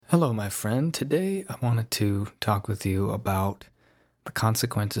Hello, my friend. Today I wanted to talk with you about the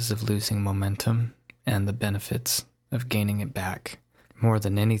consequences of losing momentum and the benefits of gaining it back. More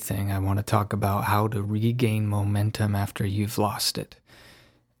than anything, I want to talk about how to regain momentum after you've lost it.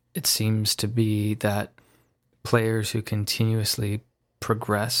 It seems to be that players who continuously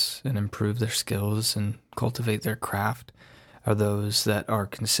progress and improve their skills and cultivate their craft are those that are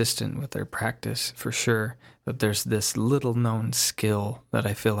consistent with their practice, for sure. But there's this little known skill that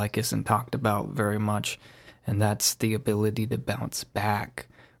I feel like isn't talked about very much, and that's the ability to bounce back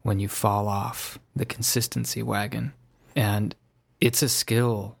when you fall off the consistency wagon. And it's a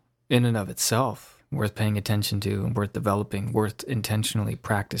skill in and of itself worth paying attention to and worth developing, worth intentionally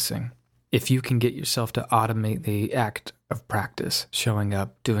practicing. If you can get yourself to automate the act of practice, showing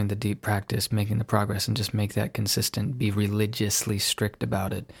up, doing the deep practice, making the progress, and just make that consistent, be religiously strict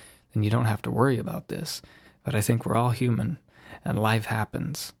about it, then you don't have to worry about this. But I think we're all human, and life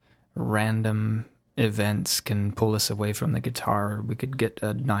happens. Random events can pull us away from the guitar. We could get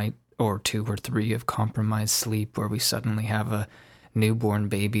a night or two or three of compromised sleep where we suddenly have a newborn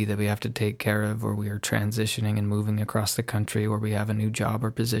baby that we have to take care of, or we are transitioning and moving across the country, or we have a new job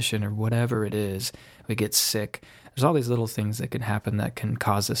or position, or whatever it is. We get sick. There's all these little things that can happen that can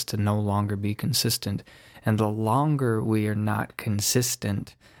cause us to no longer be consistent. And the longer we are not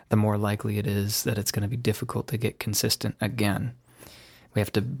consistent, the more likely it is that it's going to be difficult to get consistent again. We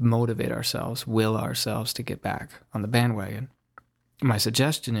have to motivate ourselves, will ourselves to get back on the bandwagon. My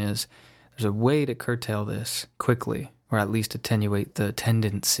suggestion is there's a way to curtail this quickly, or at least attenuate the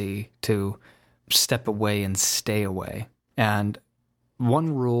tendency to step away and stay away. And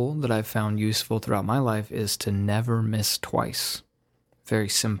one rule that I've found useful throughout my life is to never miss twice. Very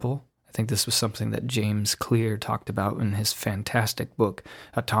simple. I think this was something that James Clear talked about in his fantastic book,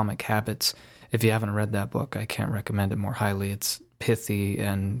 Atomic Habits. If you haven't read that book, I can't recommend it more highly. It's pithy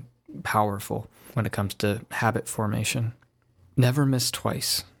and powerful when it comes to habit formation. Never miss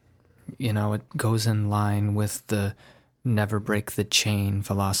twice. You know, it goes in line with the never break the chain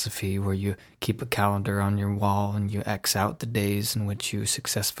philosophy, where you keep a calendar on your wall and you X out the days in which you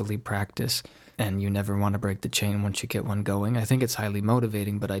successfully practice, and you never want to break the chain once you get one going. I think it's highly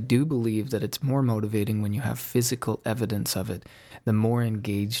motivating, but I do believe that it's more motivating when you have physical evidence of it. The more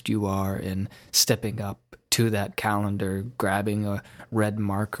engaged you are in stepping up to that calendar, grabbing a red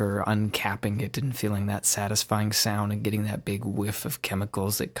marker, uncapping it, and feeling that satisfying sound and getting that big whiff of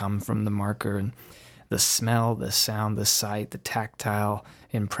chemicals that come from the marker, and the smell, the sound, the sight, the tactile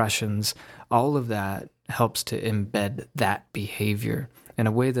impressions, all of that helps to embed that behavior in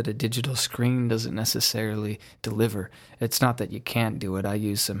a way that a digital screen doesn't necessarily deliver. It's not that you can't do it. I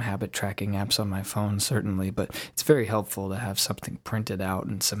use some habit tracking apps on my phone, certainly, but it's very helpful to have something printed out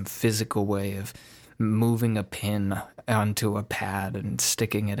in some physical way of moving a pin onto a pad and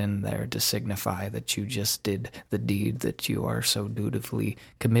sticking it in there to signify that you just did the deed that you are so dutifully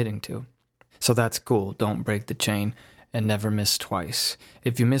committing to. So that's cool. Don't break the chain and never miss twice.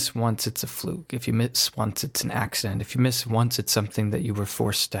 If you miss once, it's a fluke. If you miss once, it's an accident. If you miss once, it's something that you were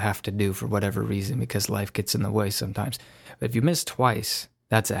forced to have to do for whatever reason, because life gets in the way sometimes. But if you miss twice,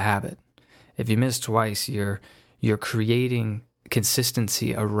 that's a habit. If you miss twice, you're creating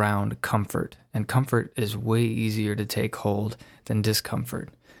consistency around comfort. And comfort is way easier to take hold than discomfort.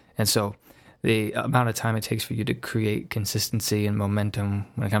 And so the amount of time it takes for you to create consistency and momentum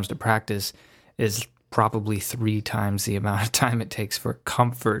when it comes to practice is probably 3 times the amount of time it takes for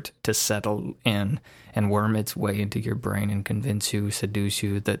comfort to settle in and worm its way into your brain and convince you, seduce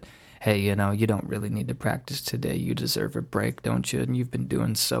you that, hey, you don't really need to practice today. You deserve a break, don't you? And you've been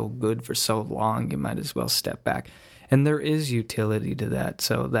doing so good for so long, you might as well step back. And there is utility to that,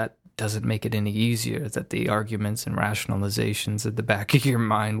 so that doesn't make it any easier that the arguments and rationalizations at the back of your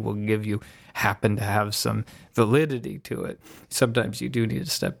mind will give you happen to have some validity to it. Sometimes you do need to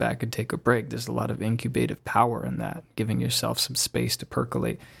step back and take a break. There's a lot of incubative power in that, giving yourself some space to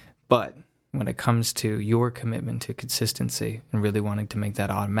percolate. But when it comes to your commitment to consistency and really wanting to make that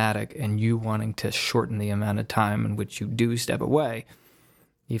automatic, and you wanting to shorten the amount of time in which you do step away,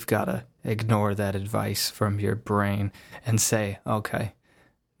 you've got to ignore that advice from your brain and say, okay,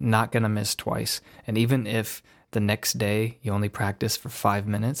 not going to miss twice. And even if the next day you only practice for 5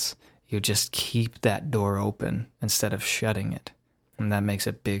 minutes, you just keep that door open instead of shutting it. And that makes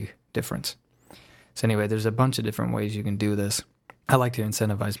a big difference. So anyway, there's a bunch of different ways you can do this. I like to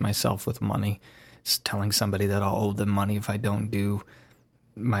incentivize myself with money. Just telling somebody that I'll owe them money if I don't do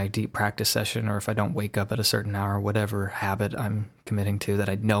my deep practice session, or if I don't wake up at a certain hour, whatever habit I'm committing to that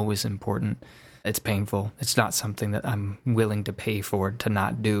I know is important. It's painful. It's not something that I'm willing to pay for to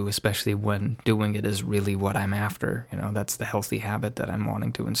not do, especially when doing it is really what I'm after. That's the healthy habit that I'm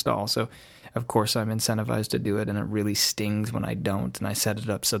wanting to install. So, of course, I'm incentivized to do it, and it really stings when I don't. And I set it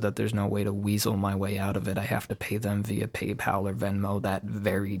up so that there's no way to weasel my way out of it. I have to pay them via PayPal or Venmo that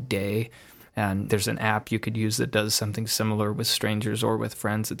very day. And there's an app you could use that does something similar with strangers or with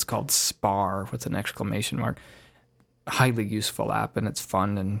friends. It's called Spar with an exclamation mark. Highly useful app, and it's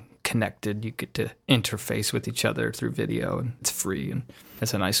fun and connected. You get to interface with each other through video, and it's free, and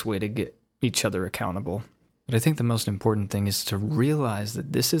it's a nice way to get each other accountable. But I think the most important thing is to realize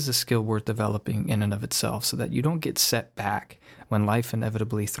that this is a skill worth developing in and of itself, so that you don't get set back when life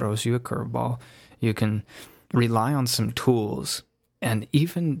inevitably throws you a curveball. You can rely on some tools and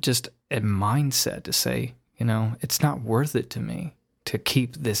even just a mindset to say, it's not worth it to me to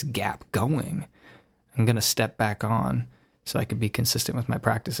keep this gap going. I'm going to step back on so I can be consistent with my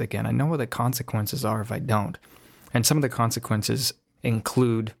practice again. I know what the consequences are if I don't. And some of the consequences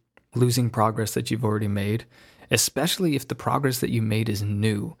include losing progress that you've already made, especially if the progress that you made is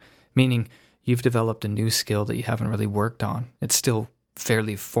new, meaning you've developed a new skill that you haven't really worked on. It's still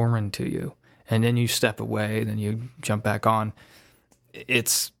fairly foreign to you. And then you step away, then you jump back on.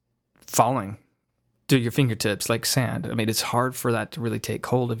 It's falling through your fingertips like sand. I mean, it's hard for that to really take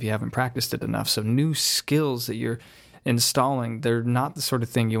hold if you haven't practiced it enough. So new skills that you're installing, they're not the sort of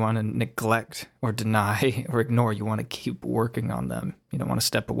thing you want to neglect or deny or ignore. You want to keep working on them. You don't want to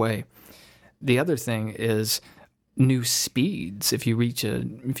step away. The other thing is new speeds. If you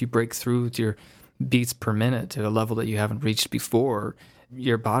break through with your beats per minute to a level that you haven't reached before,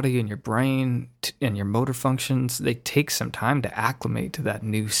 your body and your brain and your motor functions, they take some time to acclimate to that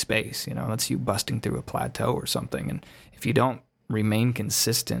new space. That's you busting through a plateau or something. And if you don't remain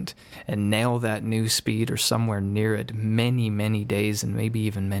consistent and nail that new speed or somewhere near it many, many days and maybe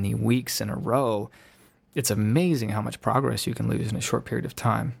even many weeks in a row, it's amazing how much progress you can lose in a short period of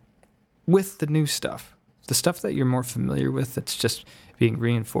time with the new stuff. The stuff that you're more familiar with, that's just being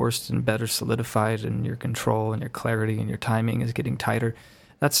reinforced and better solidified, and your control and your clarity and your timing is getting tighter.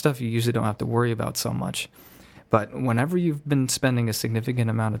 That stuff you usually don't have to worry about so much. But whenever you've been spending a significant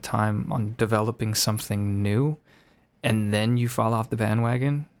amount of time on developing something new, and then you fall off the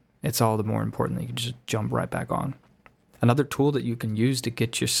bandwagon, it's all the more important that you can just jump right back on. Another tool that you can use to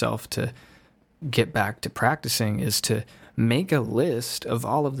get yourself to get back to practicing is to make a list of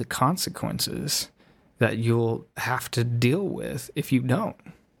all of the consequences that you'll have to deal with if you don't.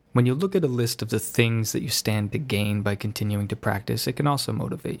 When you look at a list of the things that you stand to gain by continuing to practice, it can also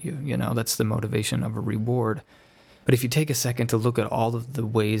motivate you. That's the motivation of a reward. But if you take a second to look at all of the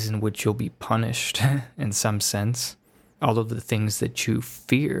ways in which you'll be punished in some sense, all of the things that you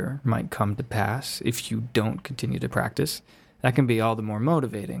fear might come to pass if you don't continue to practice, that can be all the more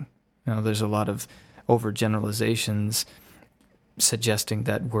motivating. There's a lot of overgeneralizations suggesting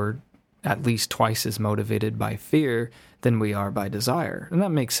that we're at least twice as motivated by fear than we are by desire. And that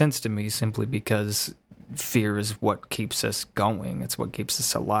makes sense to me simply because fear is what keeps us going. It's what keeps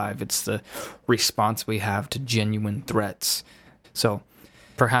us alive. It's the response we have to genuine threats. So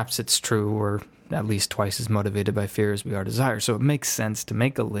perhaps it's true we're at least twice as motivated by fear as we are desire. So it makes sense to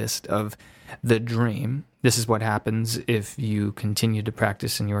make a list of the dream. This is what happens if you continue to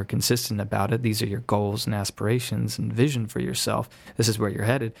practice and you're consistent about it. These are your goals and aspirations and vision for yourself. This is where you're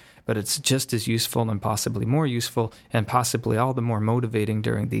headed. But it's just as useful and possibly more useful and possibly all the more motivating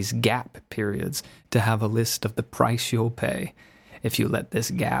during these gap periods to have a list of the price you'll pay if you let this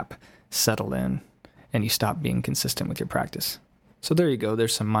gap settle in and you stop being consistent with your practice. So there you go.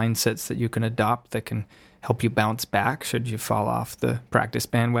 There's some mindsets that you can adopt that can help you bounce back should you fall off the practice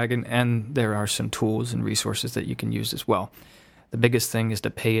bandwagon. And there are some tools and resources that you can use as well. The biggest thing is to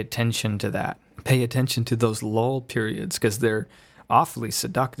pay attention to that. Pay attention to those lull periods because they're awfully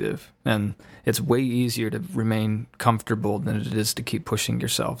seductive, and it's way easier to remain comfortable than it is to keep pushing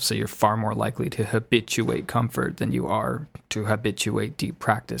yourself. So you're far more likely to habituate comfort than you are to habituate deep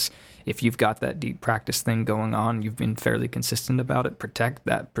practice. If you've got that deep practice thing going on, you've been fairly consistent about it, protect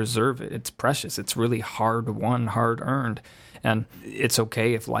that, preserve it. It's precious. It's really hard won, hard earned. And it's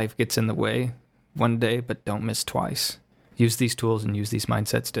okay if life gets in the way one day, but don't miss twice. Use these tools and use these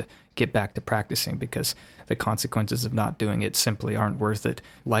mindsets to get back to practicing because the consequences of not doing it simply aren't worth it.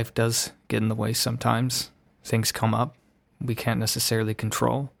 Life does get in the way sometimes. Things come up we can't necessarily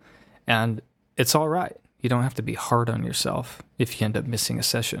control. And it's all right. You don't have to be hard on yourself if you end up missing a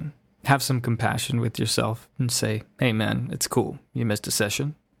session. Have some compassion with yourself and say, hey man, it's cool. You missed a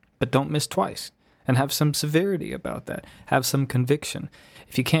session, but don't miss twice. and have some severity about that. Have some conviction.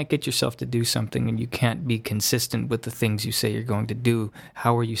 If you can't get yourself to do something and you can't be consistent with the things you say you're going to do,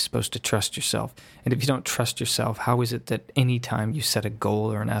 how are you supposed to trust yourself? And if you don't trust yourself, how is it that any time you set a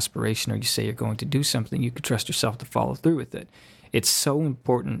goal or an aspiration or you say you're going to do something, you could trust yourself to follow through with it? It's so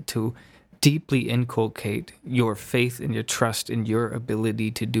important to deeply inculcate your faith and your trust in your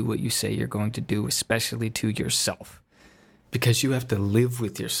ability to do what you say you're going to do, especially to yourself. Because you have to live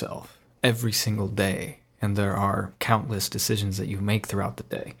with yourself every single day. And there are countless decisions that you make throughout the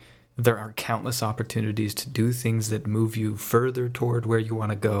day. There are countless opportunities to do things that move you further toward where you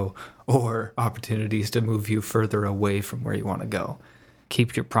want to go, or opportunities to move you further away from where you want to go.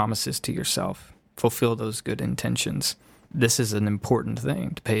 Keep your promises to yourself. Fulfill those good intentions. This is an important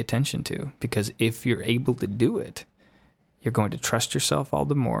thing to pay attention to, because if you're able to do it, you're going to trust yourself all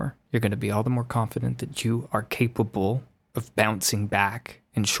the more. You're going to be all the more confident that you are capable of bouncing back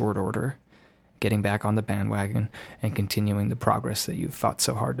in short order, getting back on the bandwagon, and continuing the progress that you've fought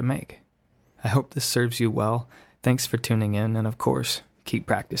so hard to make. I hope this serves you well. Thanks for tuning in, and of course, keep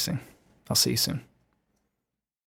practicing. I'll see you soon.